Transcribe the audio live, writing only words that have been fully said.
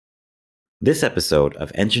This episode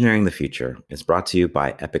of Engineering the Future is brought to you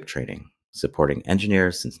by Epic Training, supporting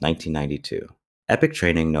engineers since 1992. Epic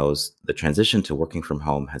Training knows the transition to working from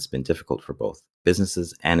home has been difficult for both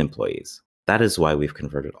businesses and employees. That is why we've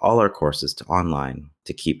converted all our courses to online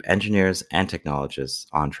to keep engineers and technologists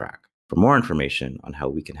on track. For more information on how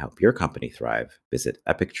we can help your company thrive, visit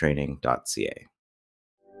epictraining.ca.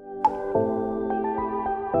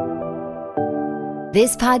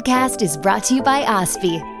 This podcast is brought to you by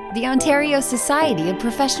OSPE, the Ontario Society of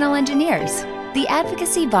Professional Engineers, the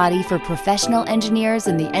advocacy body for professional engineers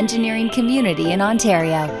and the engineering community in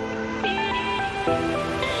Ontario.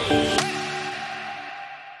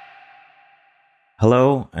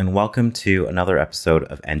 Hello, and welcome to another episode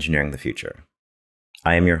of Engineering the Future.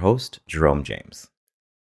 I am your host, Jerome James.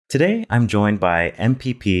 Today, I'm joined by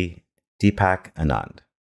MPP Deepak Anand,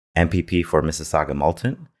 MPP for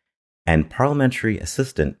Mississauga-Malton, and Parliamentary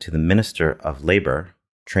Assistant to the Minister of Labour,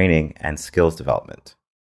 Training and Skills Development.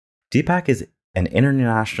 Deepak is an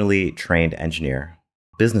internationally trained engineer,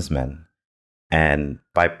 businessman, and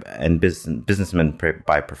businessman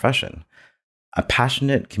by profession, a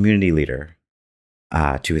passionate community leader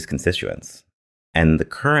to his constituents, and the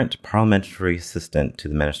current Parliamentary Assistant to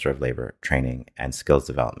the Minister of Labour, Training and Skills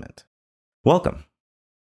Development. Welcome.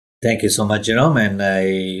 Thank you so much, Jerome, and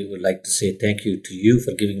I would like to say thank you to you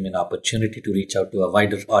for giving me an opportunity to reach out to a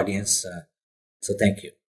wider audience. So thank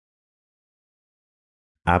you.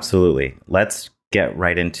 Absolutely. Let's get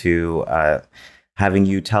right into having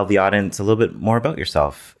you tell the audience a little bit more about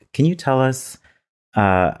yourself. Can you tell us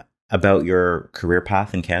about your career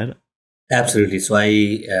path in Canada? Absolutely. So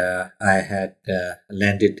I had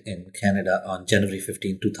landed in Canada on January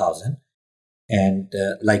 15, 2000. And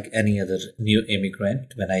like any other new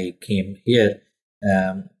immigrant, when I came here,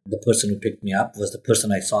 the person who picked me up was the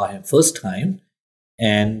person I saw him first time,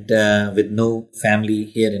 and with no family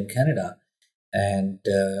here in Canada. And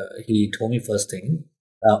he told me first thing,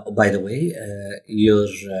 by the way, your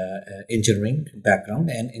engineering background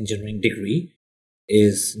and engineering degree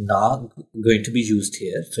is not going to be used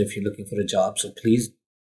here. So if you're looking for a job, so please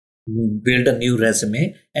build a new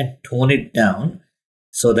resume and tone it down,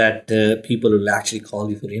 so that people will actually call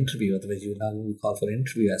you for interview. Otherwise, you will not be called for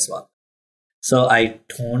interview as well. So I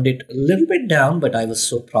toned it a little bit down, but I was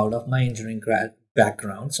so proud of my engineering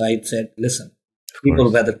background. So I said, listen,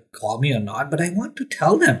 people whether call me or not, but I want to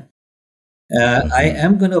tell them. I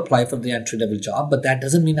am going to apply for the entry-level job, but that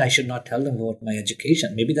doesn't mean I should not tell them about my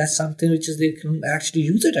education. Maybe that's something which is they can actually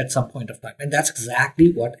use it at some point of time. And that's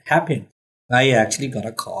exactly what happened. I actually got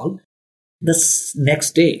a call the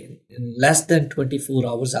next day, in less than 24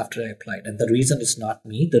 hours after I applied. And the reason is not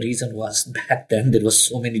me. The reason was back then there was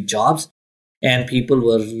so many jobs and people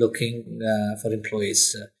were looking for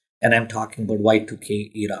employees. And I'm talking about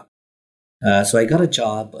Y2K era. So I got a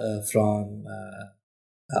job from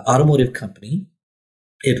an automotive company.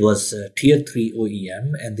 It was Tier 3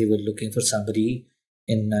 OEM, and they were looking for somebody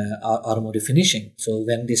in automotive finishing. So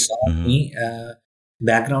when they saw me,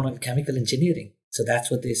 background on chemical engineering, so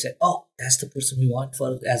that's what they said. Oh, that's the person we want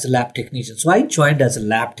for as a lab technician. So I joined as a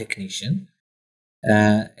lab technician,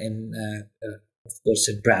 of course,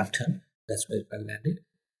 in Brampton. That's where I landed.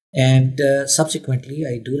 And subsequently,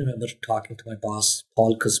 I do remember talking to my boss,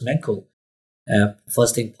 Paul Kuzmenko.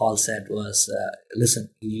 First thing Paul said was, listen,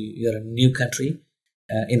 you're a new country.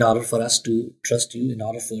 In order for us to trust you, in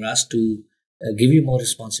order for us to give you more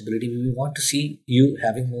responsibility, we want to see you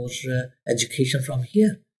having more education from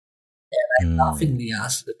here. And I laughingly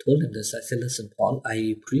told him this. I said, listen, Paul,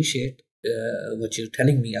 I appreciate what you're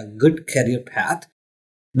telling me, a good career path,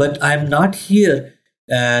 but I'm not here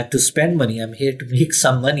to spend money. I'm here to make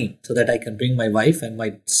some money so that I can bring my wife and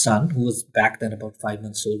my son, who was back then about 5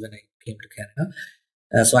 months old when I came to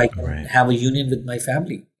Canada, so I can have a union with my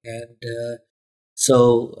family. And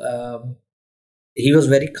so he was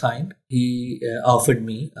very kind. He offered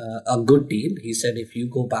me a good deal. He said, if you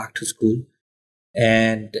go back to school,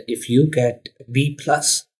 and if you get B+,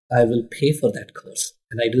 I will pay for that course.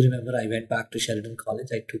 And I do remember I went back to Sheridan College.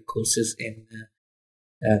 I took courses in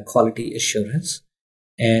quality assurance.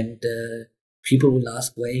 And people will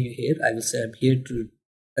ask, why are you here? I will say, I'm here to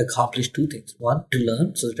accomplish two things. One, to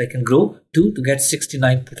learn so that I can grow. Two, to get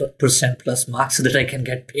 69% plus marks so that I can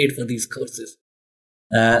get paid for these courses.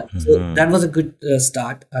 So that was a good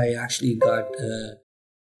start. I actually got...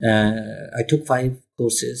 I took 5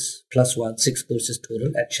 courses plus 1, 6 courses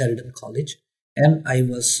total at Sheridan College, and I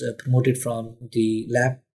was promoted from the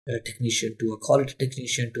lab technician to a quality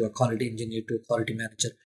technician to a quality engineer to a quality manager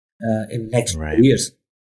in next 2 years.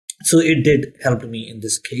 So it did help me in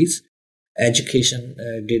this case. Education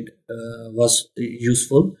was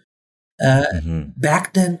useful.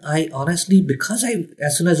 Back then, I honestly, because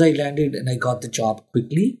as soon as I landed and I got the job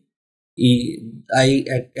quickly, I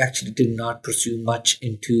actually did not pursue much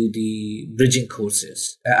into the bridging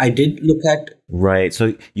courses. I did look at. Right.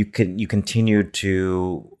 So you continued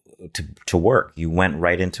to work. You went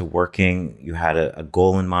right into working. You had a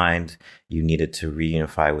goal in mind. You needed to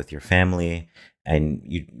reunify with your family, and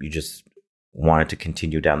you just wanted to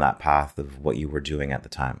continue down that path of what you were doing at the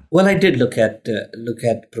time. Well, I did look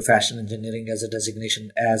at professional engineering as a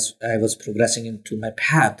designation as I was progressing into my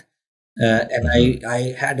path. And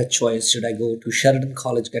I had a choice. Should I go to Sheridan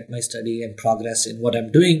College, get my study and progress in what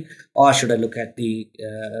I'm doing, or should I look at the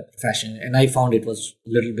profession? And I found it was a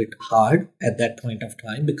little bit hard at that point of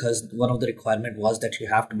time, because one of the requirement was that you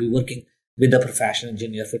have to be working with a professional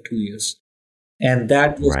engineer for 2 years. And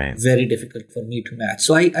that was very difficult for me to match.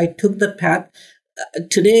 So I took that path.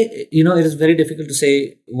 Today, it is very difficult to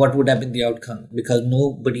say what would have been the outcome, because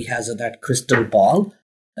nobody has that crystal ball.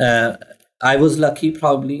 I was lucky,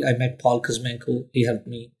 probably. I met Paul Kuzmenko. He helped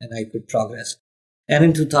me and I could progress. And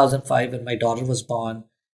in 2005, when my daughter was born,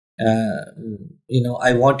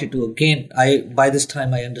 I wanted to, again, by this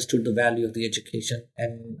time, I understood the value of the education.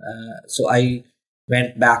 And so I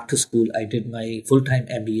went back to school. I did my full-time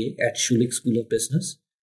MBA at Schulich School of Business.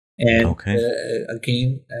 And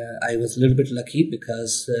again, I was a little bit lucky,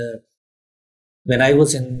 because when I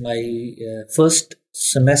was in my first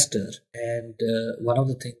semester, and one of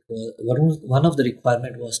the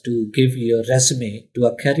requirement was to give your resume to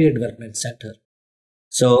a career development center.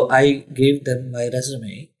 So I gave them my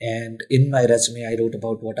resume, and in my resume I wrote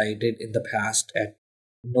about what I did in the past at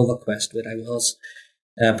NovaQuest, where I was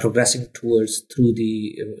progressing through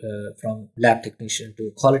from lab technician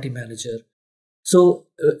to quality manager. So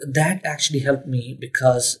that actually helped me,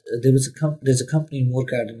 because there's a company,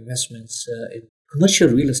 Morguard Investments, in commercial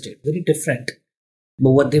real estate, very different.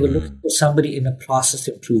 But what they were looking for, somebody in a process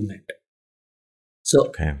improvement.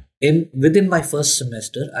 So within my first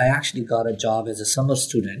semester, I actually got a job as a summer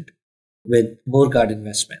student with Morguard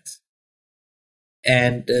Investments.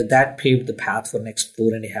 And that paved the path for the next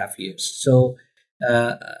 4.5 years. So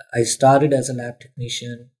I started as a lab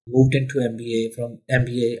technician, moved into MBA. From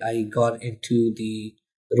MBA, I got into the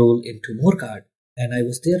role into Morguard, and I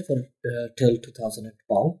was there for till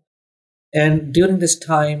 2012. And during this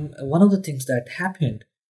time, one of the things that happened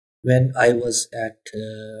when I was at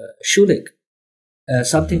Schulich,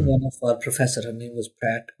 one of our professor, her name was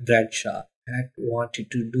Pat Bradshaw, Pat wanted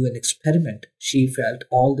to do an experiment. She felt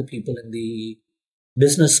all the people in the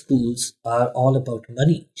business schools are all about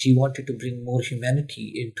money. She wanted to bring more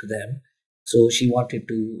humanity into them. So she wanted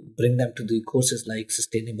to bring them to the courses like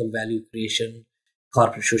sustainable value creation,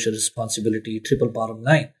 corporate social responsibility, triple bottom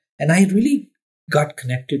line. And I really got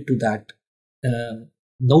connected to that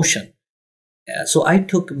notion. So I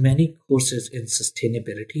took many courses in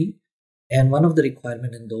sustainability. And one of the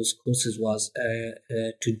requirements in those courses was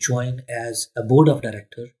to join as a board of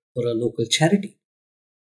director for a local charity.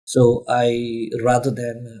 So rather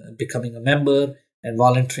than becoming a member and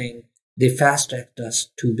volunteering, they fast-tracked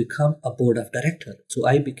us to become a board of director. So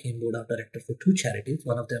I became board of director for 2 charities.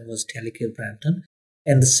 One of them was Telecare Brampton,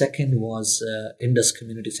 and the second was Indus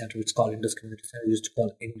Community Center, which is called Indus Community Center. We used to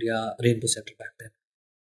call India Rainbow Center back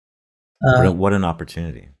then. What an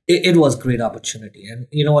opportunity. It was a great opportunity. And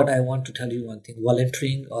you know what, I want to tell you one thing.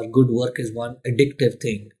 Volunteering or good work is one addictive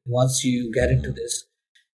thing. Once you get into this,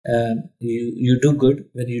 you do good.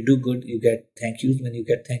 When you do good, you get thank yous. When you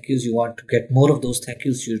get thank yous, you want to get more of those thank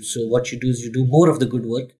yous. So what you do is you do more of the good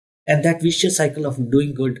work, and that vicious cycle of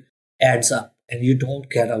doing good adds up, and you don't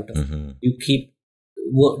get out of it. You keep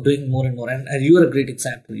doing more and more. And you are a great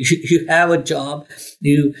example. You have a job.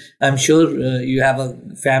 I'm sure you have a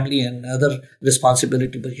family and other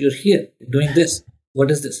responsibility, but you're here doing this. What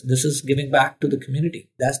is this? This is giving back to the community.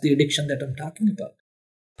 That's the addiction that I'm talking about.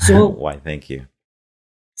 So why? Thank you.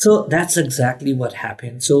 So that's exactly what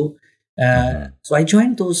happened. So I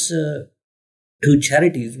joined those 2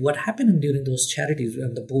 charities. What happened during those charities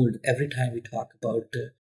on the board, every time we talk about,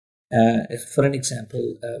 for an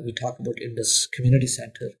example, we talk about Indus Community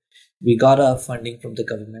Center, we got our funding from the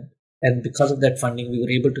government. And because of that funding, we were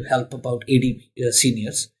able to help about 80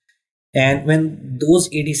 seniors. And when those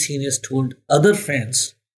 80 seniors told other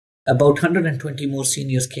friends, about 120 more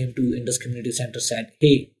seniors came to Indus Community Center, said,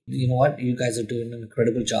 hey, you know what, you guys are doing an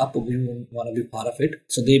incredible job, but we want to be part of it.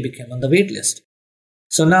 So they became on the wait list.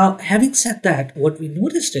 So now, having said that, what we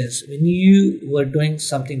noticed is when you were doing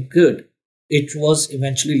something good, it was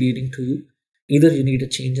eventually leading to either you need a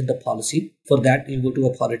change in the policy. For that, you go to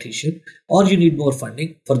a politician, or you need more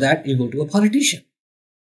funding. For that, you go to a politician.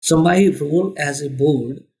 So my role as a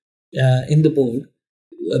board, in the board,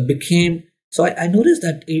 became, so I noticed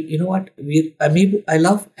that, you know what, I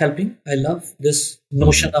love helping. I love this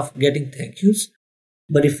notion of getting thank yous.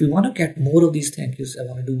 But if we want to get more of these thank yous, I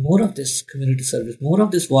want to do more of this community service, more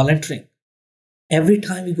of this volunteering. Every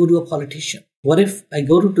time we go to a politician, what if I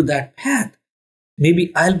go to that path?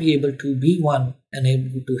 Maybe I'll be able to be one and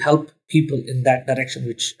able to help people in that direction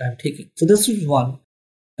which I'm taking. So this was one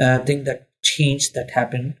thing that changed, that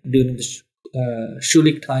happened during the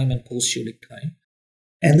Schulich time and post-Schulich time.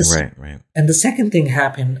 And And the second thing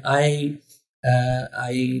happened, I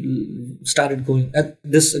started going,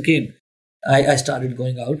 this again, I started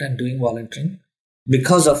going out and doing volunteering.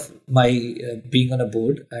 Because of my being on a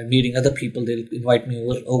board, meeting other people, they'll invite me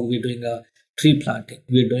over. Oh, we're doing a tree planting,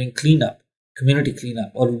 we're doing cleanup, community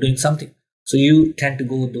cleanup, or we're doing something. So you tend to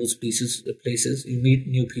go to those places, you meet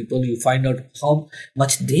new people, you find out how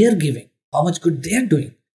much they're giving, how much good they're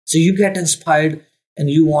doing. So you get inspired and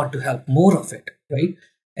you want to help more of it, right?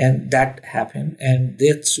 And that happened. And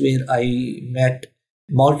that's where I met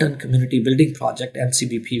Malton Community Building Project,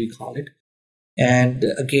 MCBP we call it. And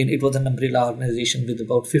again, it was an umbrella organization with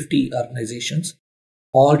about 50 organizations,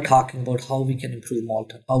 all talking about how we can improve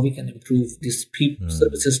Malton, how we can improve these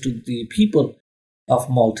services to the people of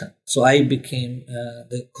Malton. So I became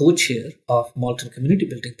the co-chair of Malton Community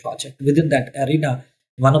Building Project. Within that arena,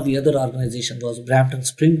 one of the other organizations was Brampton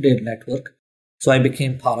Springdale Network. So I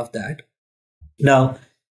became part of that. Now,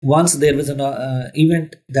 once there was an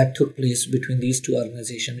event that took place between these two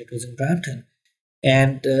organizations, it was in Brampton.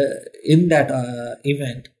 And in that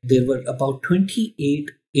event, there were about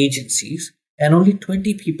 28 agencies and only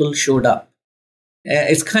 20 people showed up.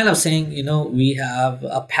 It's kind of saying, we have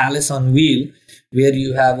a palace on wheel where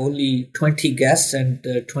you have only 20 guests and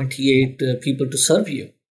 28 people to serve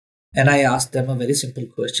you. And I asked them a very simple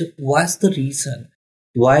question. What's the reason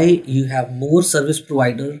why you have more service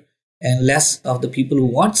provider and less of the people who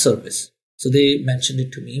want service? So they mentioned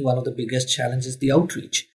it to me. One of the biggest challenges is the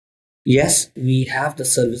outreach. Yes, we have the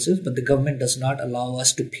services, but the government does not allow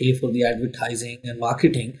us to pay for the advertising and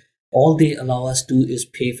marketing. All they allow us to is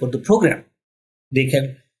pay for the program. They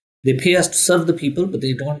pay us to serve the people, but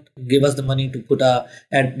they don't give us the money to put a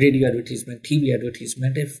radio advertisement, TV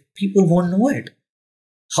advertisement. If people won't know it,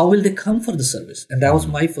 how will they come for the service? And that was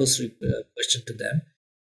my first question to them.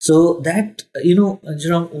 So that,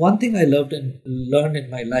 Jerome, one thing I loved and learned in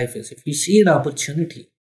my life is if you see an opportunity,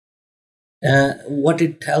 what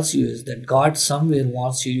it tells you is that God somewhere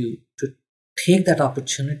wants you to take that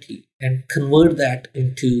opportunity and convert that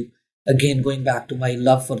into, again, going back to my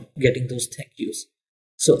love for getting those thank yous.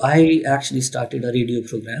 So I actually started a radio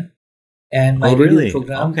program. And my radio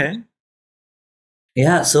program... Okay.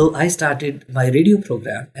 Yeah, so I started my radio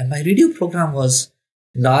program. And my radio program was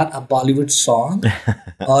not a Bollywood song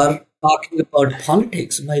or talking about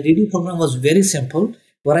politics. My radio program was very simple.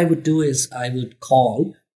 What I would do is I would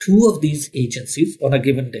call two of these agencies on a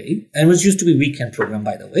given day, and it was used to be weekend program,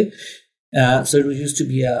 by the way. So it used to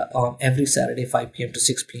be on every Saturday, 5 p.m. to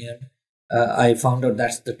 6 p.m. I found out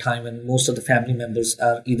that's the time when most of the family members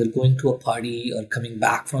are either going to a party or coming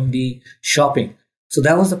back from the shopping. So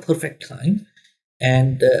that was the perfect time.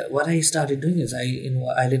 And what I started doing is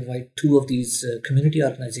I'll invite two of these community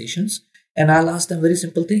organizations, and I'll ask them a very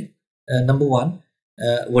simple thing. Number one,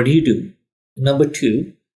 what do you do? Number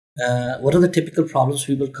two, what are the typical problems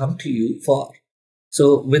people come to you for?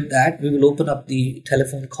 So with that, we will open up the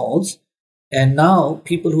telephone calls. And now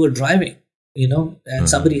people who are driving, and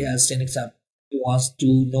somebody has an example, who wants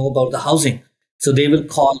to know about the housing. So they will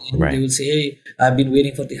call in, They will say, hey, I've been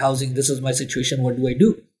waiting for the housing. This is my situation. What do I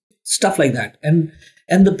do? Stuff like that. And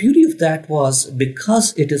the beauty of that was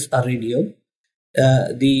because it is a radio,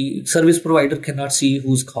 the service provider cannot see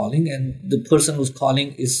who's calling, and the person who's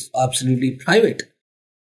calling is absolutely private.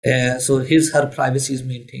 So her privacy is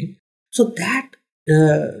maintained. So that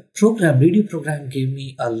radio program gave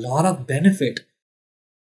me a lot of benefit.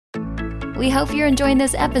 We hope you're enjoying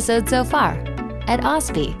this episode so far. At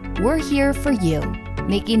OSPI, we're here for you,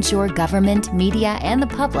 making sure government, media, and the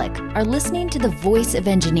public are listening to the voice of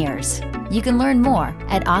engineers. You can learn more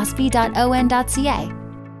at ospi.on.ca.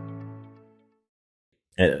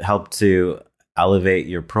 It helped to elevate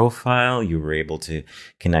your profile. You were able to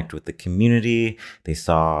connect with the community. They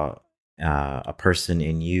saw a person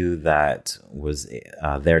in you that was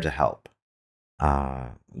there to help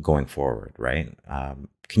going forward, right?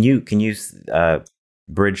 Can you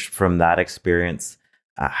bridge from that experience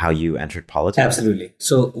how you entered politics? Absolutely.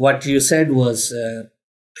 So what you said was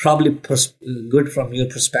probably good from your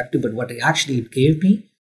perspective, but what it gave me,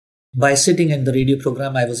 by sitting in the radio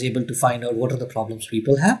program, I was able to find out what are the problems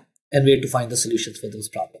people have and where to find the solutions for those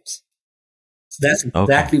problems. So that's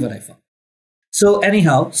exactly what I found. So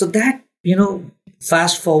anyhow, so that,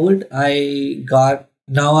 fast forward,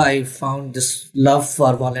 now I found this love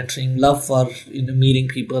for volunteering, love for, meeting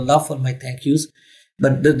people, love for my thank yous.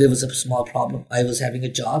 But there was a small problem. I was having a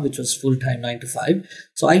job which was full-time 9 to 5.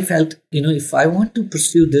 So I felt, if I want to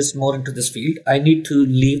pursue this more into this field, I need to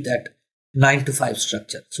leave that 9 to 5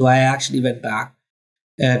 structure. So I actually went back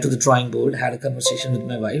to the drawing board, had a conversation with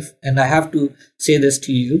my wife. And I have to say this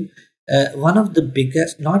to you. Not one of the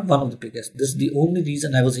biggest, this is the only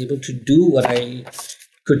reason I was able to do what I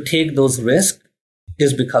could take those risks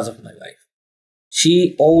is because of my wife.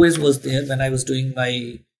 She always was there when I was doing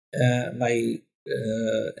my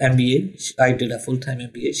MBA. I did a full-time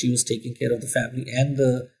MBA. She was taking care of the family and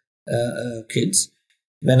the kids.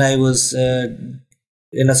 When I was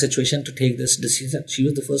in a situation to take this decision, she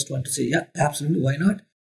was the first one to say, yeah, absolutely, why not?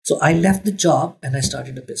 So I left the job and I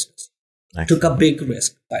started a business. Excellent. Took a big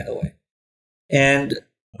risk, by the way. And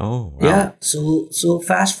wow. Yeah, so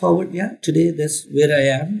fast forward, today that's where I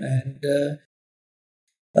am. And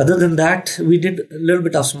other than that, we did a little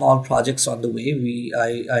bit of small projects on the way.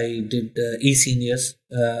 I did e-seniors,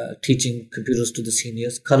 teaching computers to the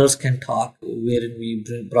seniors. Colors Can Talk, wherein we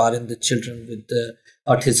brought in the children with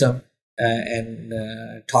autism and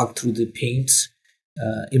talked through the paints.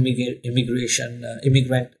 Immigrant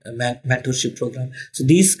mentorship program. So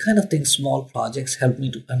these kind of things, small projects, help me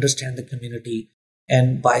to understand the community,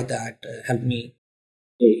 and by that help me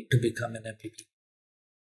to become an MPP.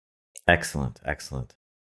 Excellent.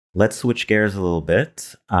 Let's switch gears a little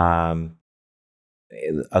bit. A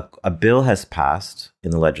bill has passed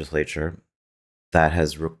in the legislature that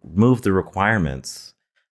has removed the requirements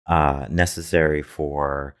necessary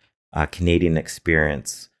for Canadian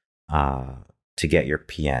experience to get your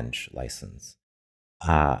PEng license.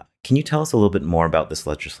 Can you tell us a little bit more about this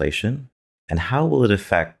legislation, and how will it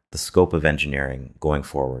affect the scope of engineering going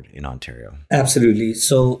forward in Ontario? Absolutely.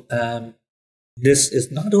 So this is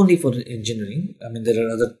not only for engineering. I mean, there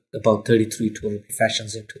are about 33 total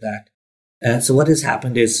professions into that. So what has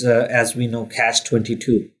happened is, as we know,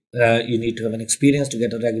 Catch-22, you need to have an experience to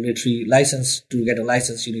get a regulatory license. To get a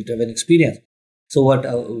license, you need to have an experience. So what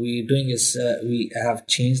we're doing is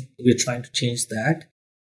we're trying to change that,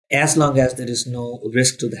 as long as there is no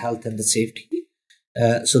risk to the health and the safety.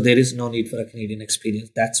 So there is no need for a Canadian experience.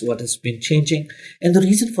 That's what has been changing. And the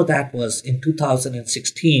reason for that was in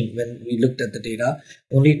 2016, when we looked at the data,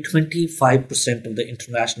 only 25% of the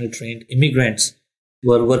international trained immigrants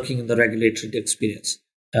were working in the regulated experience,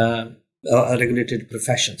 regulated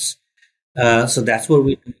professions. So that's where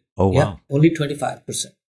we... Oh, wow. Yeah, only 25%.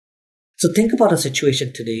 So think about a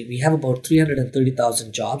situation today. We have about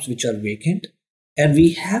 330,000 jobs which are vacant, and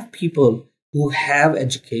we have people who have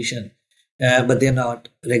education, but they're not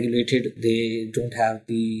regulated. They don't have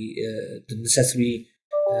the necessary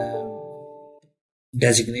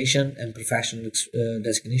designation and professional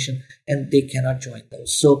designation, and they cannot join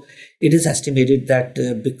those. So it is estimated that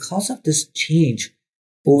because of this change,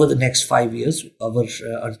 over the next 5 years, our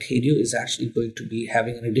Ontario is actually going to be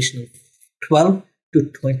having an additional $12 to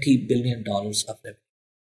 $20 billion of revenue.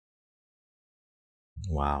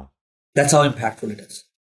 Wow. That's how impactful it is.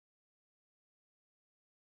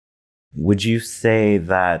 Would you say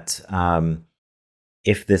that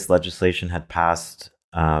if this legislation had passed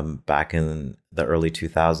back in the early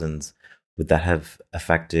 2000s, would that have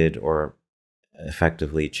affected or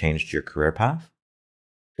effectively changed your career path?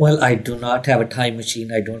 Well, I do not have a time machine.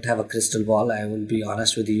 I don't have a crystal ball. I will be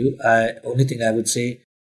honest with you. Only thing I would say,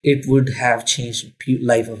 it would have changed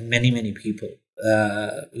life of many, many people.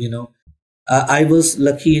 I was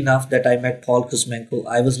lucky enough that I met Paul Kuzmenko.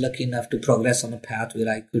 I was lucky enough to progress on a path where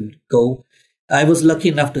I could go. I was lucky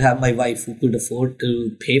enough to have my wife who could afford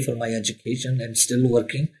to pay for my education and still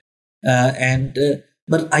working.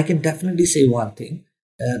 But I can definitely say one thing,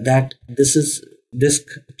 that this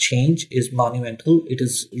change is monumental. It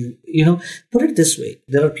is, put it this way: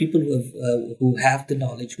 there are people who have the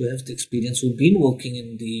knowledge, who have the experience, who've been working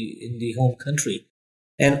in the home country,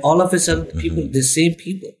 and all of a sudden, the same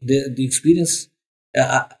people, the experience.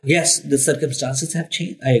 Yes, the circumstances have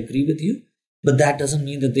changed. I agree with you, but that doesn't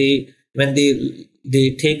mean that when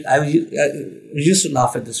they take. I used to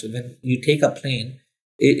laugh at this. When you take a plane,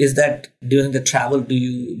 is that during the travel,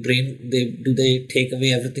 do they take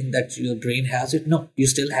away everything that your brain has? No, you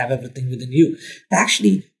still have everything within you. I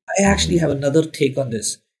actually have another take on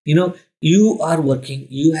this. You are working,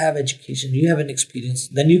 you have education, you have an experience,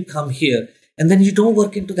 then you come here, and then you don't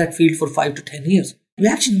work into that field for 5 to 10 years. You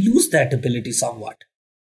actually lose that ability somewhat,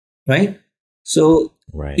 right? So,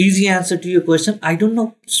 Easy answer to your question. I don't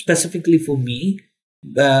know specifically for me,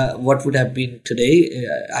 what would have been today,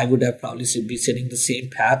 I would have probably be sitting the same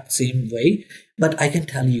path, same way. But I can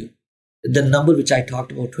tell you, the number which I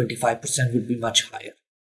talked about, 25%, would be much higher.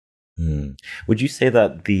 Would you say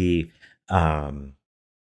that the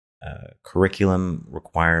curriculum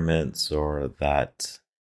requirements or that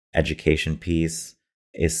education piece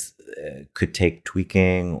is could take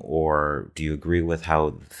tweaking, or do you agree with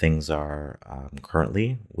how things are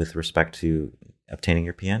currently with respect to obtaining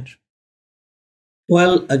your PN?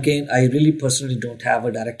 Well, again, I really personally don't have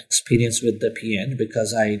a direct experience with the PN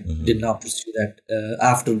because I did not pursue that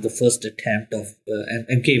after the first attempt of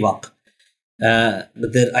and gave up.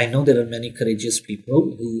 But I know there are many courageous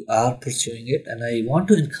people who are pursuing it, and I want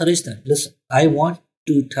to encourage them. Listen, I want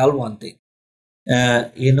to tell one thing.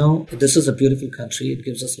 This is a beautiful country. It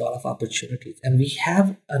gives us a lot of opportunities, and we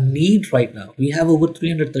have a need right now. We have over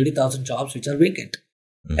 330,000 jobs which are vacant.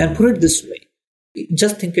 And put it this way,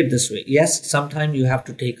 just think it this way. Yes, sometimes you have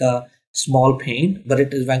to take a small pain, but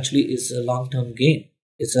it eventually is a long-term gain.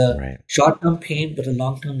 It's a short-term pain, but a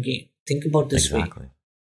long-term gain. Think about this way.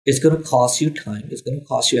 It's going to cost you time. It's going to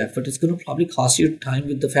cost you effort. It's going to probably cost you time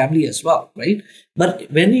with the family as well, right?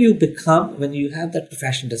 But when you have that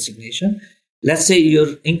professional designation, let's say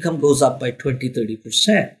your income goes up by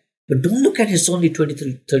 20-30%. But don't look at it's only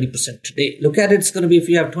 20-30% today. Look at it's going to be if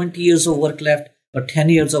you have 20 years of work left or 10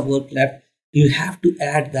 years of work left, you have to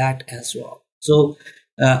add that as well. So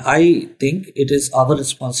I think it is our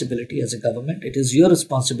responsibility as a government. It is your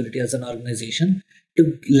responsibility as an organization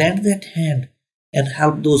to lend that hand and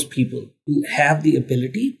help those people who have the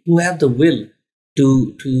ability, who have the will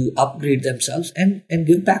to upgrade themselves and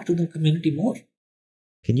give back to the community more.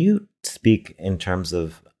 Can you speak in terms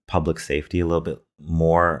of public safety a little bit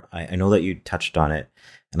more? I know that you touched on it,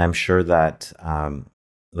 and I'm sure that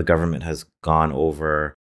the government has gone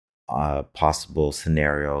over possible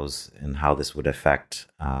scenarios and how this would affect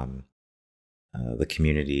the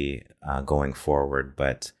community going forward.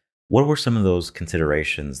 But what were some of those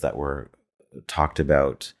considerations that were talked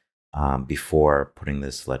about before putting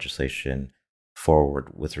this legislation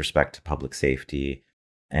forward with respect to public safety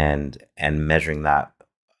and measuring that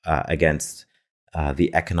against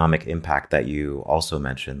the economic impact that you also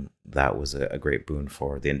mentioned that was a great boon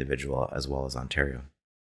for the individual as well as Ontario?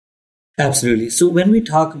 Absolutely. So when we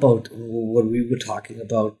talk about what we were talking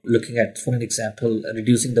about, looking at, for an example,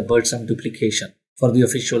 reducing the burdensome duplication for the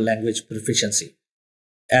official language proficiency.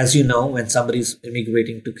 As you know, when somebody is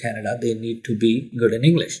immigrating to Canada, they need to be good in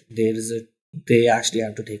English. They actually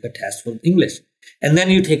have to take a test for English. And then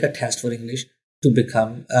you take a test for English to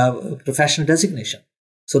become a professional designation.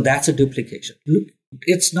 So that's a duplication. Look,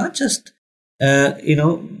 it's not just,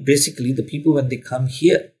 basically the people when they come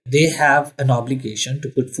here, they have an obligation to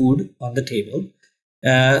put food on the table.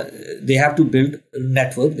 They have to build a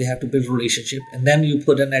network. They have to build relationship. And then you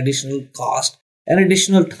put an additional cost and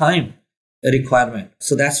additional time requirement.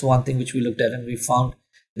 So that's one thing which we looked at, and we found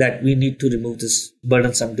that we need to remove this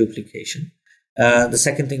burdensome duplication. The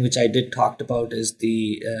second thing which I did talked about is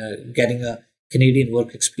the getting a Canadian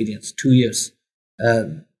work experience, 2 years.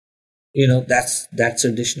 That's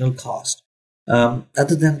additional cost.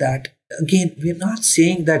 Other than that, again, we're not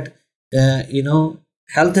saying that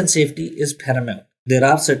health and safety is paramount. There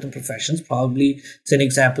are certain professions, probably, as an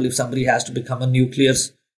example, if somebody has to become a nuclear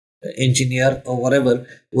engineer or whatever,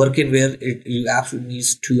 working where you absolutely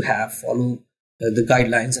needs to follow the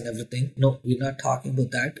guidelines and everything. No, we're not talking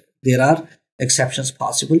about that. There are exceptions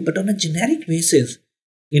possible, but on a generic basis,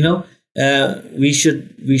 we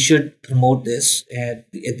should promote this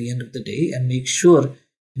at the end of the day and make sure,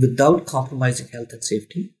 without compromising health and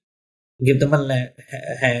safety, give them a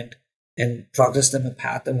hand and progress them a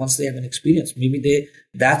path. And once they have an experience, maybe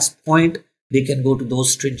that's the point they can go to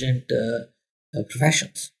those stringent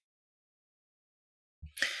professions.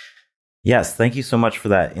 Yes, thank you so much for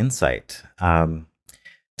that insight.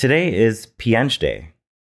 Today is PN Day.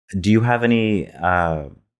 Do you have any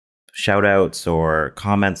shout outs or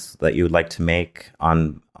comments that you would like to make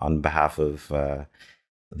on behalf of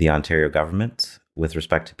the Ontario government with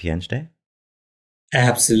respect to PN Day?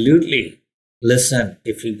 Absolutely. Listen,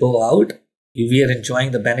 if you go out, we are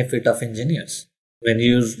enjoying the benefit of engineers. When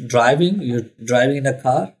you're driving in a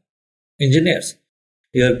car, engineers.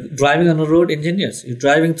 You're driving on a road, engineers. You're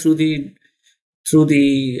driving through the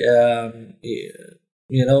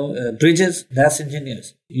bridges, that's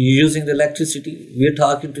engineers. You're using the electricity, we're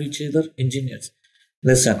talking to each other, engineers.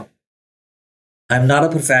 Listen, I'm not a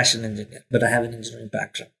professional engineer, but I have an engineering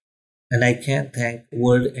background. And I can't thank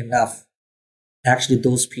world enough, actually,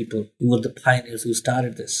 those people who were the pioneers who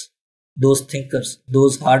started this. Those thinkers,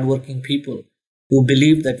 those hardworking people who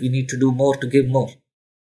believe that we need to do more to give more.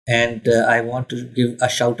 And I want to give a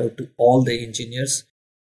shout out to all the engineers.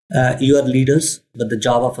 You are leaders, but the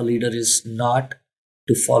job of a leader is not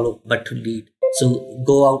to follow, but to lead. So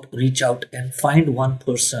go out, reach out, and find one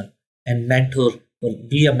person and mentor, or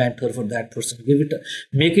be a mentor for that person.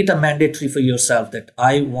 Make it a mandatory for yourself that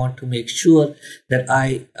I want to make sure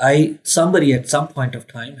that somebody at some point of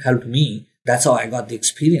time helped me. That's how I got the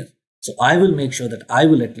experience. So I will make sure that I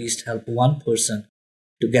will at least help one person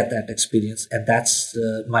to get that experience. And that's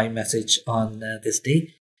my message on this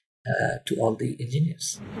day to all the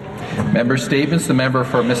engineers. Member statements. The member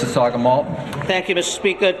for Mississauga Malton. Thank you, Mr.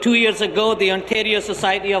 Speaker. 2 years ago, the Ontario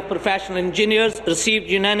Society of Professional Engineers received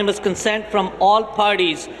unanimous consent from all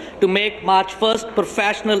parties to make March 1st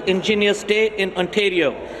Professional Engineers Day in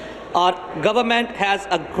Ontario. Our government has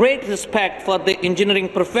a great respect for the engineering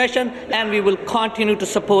profession, and we will continue to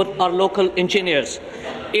support our local engineers.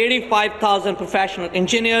 85,000 professional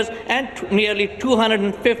engineers and nearly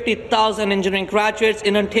 250,000 engineering graduates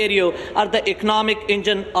in Ontario are the economic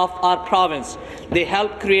engine of our province. They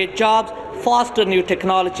help create jobs, foster new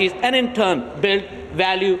technologies, and in turn build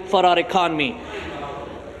value for our economy.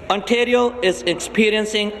 Ontario is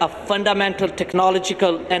experiencing a fundamental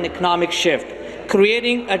technological and economic shift,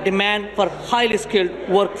 creating a demand for highly skilled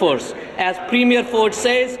workforce. As Premier Ford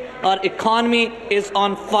says, our economy is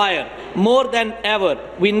on fire. More than ever,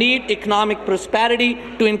 we need economic prosperity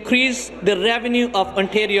to increase the revenue of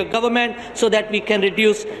Ontario government so that we can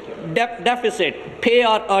reduce deficit, pay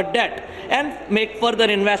our debt, and make further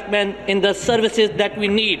investment in the services that we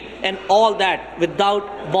need, and all that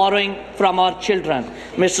without borrowing from our children.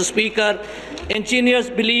 Mr. Speaker, engineers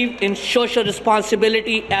believe in social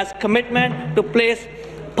responsibility as commitment to place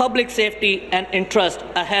public safety and interest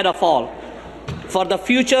ahead of all. For the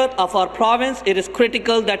future of our province, it is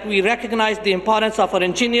critical that we recognize the importance of our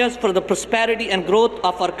engineers for the prosperity and growth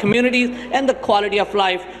of our communities and the quality of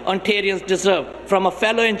life Ontarians deserve. From a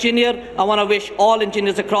fellow engineer, I want to wish all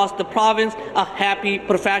engineers across the province a happy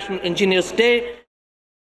Professional Engineers Day.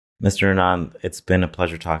 Mr. Anand, it's been a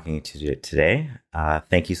pleasure talking to you today.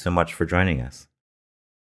 Thank you so much for joining us.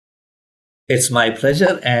 It's my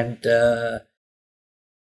pleasure, and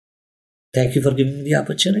thank you for giving me the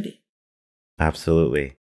opportunity.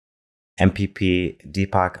 Absolutely. MPP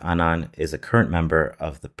Deepak Anand is a current member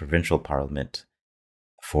of the Provincial Parliament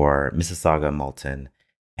for Mississauga Malton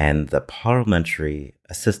and the Parliamentary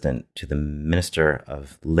Assistant to the Minister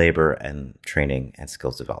of Labour and Training and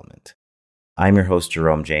Skills Development. I'm your host,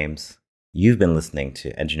 Jerome James. You've been listening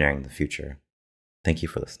to Engineering the Future. Thank you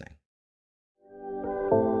for listening.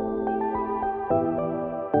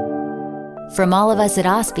 From all of us at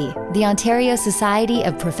OSPE, the Ontario Society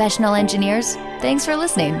of Professional Engineers, thanks for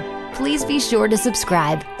listening. Please be sure to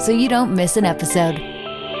subscribe so you don't miss an episode.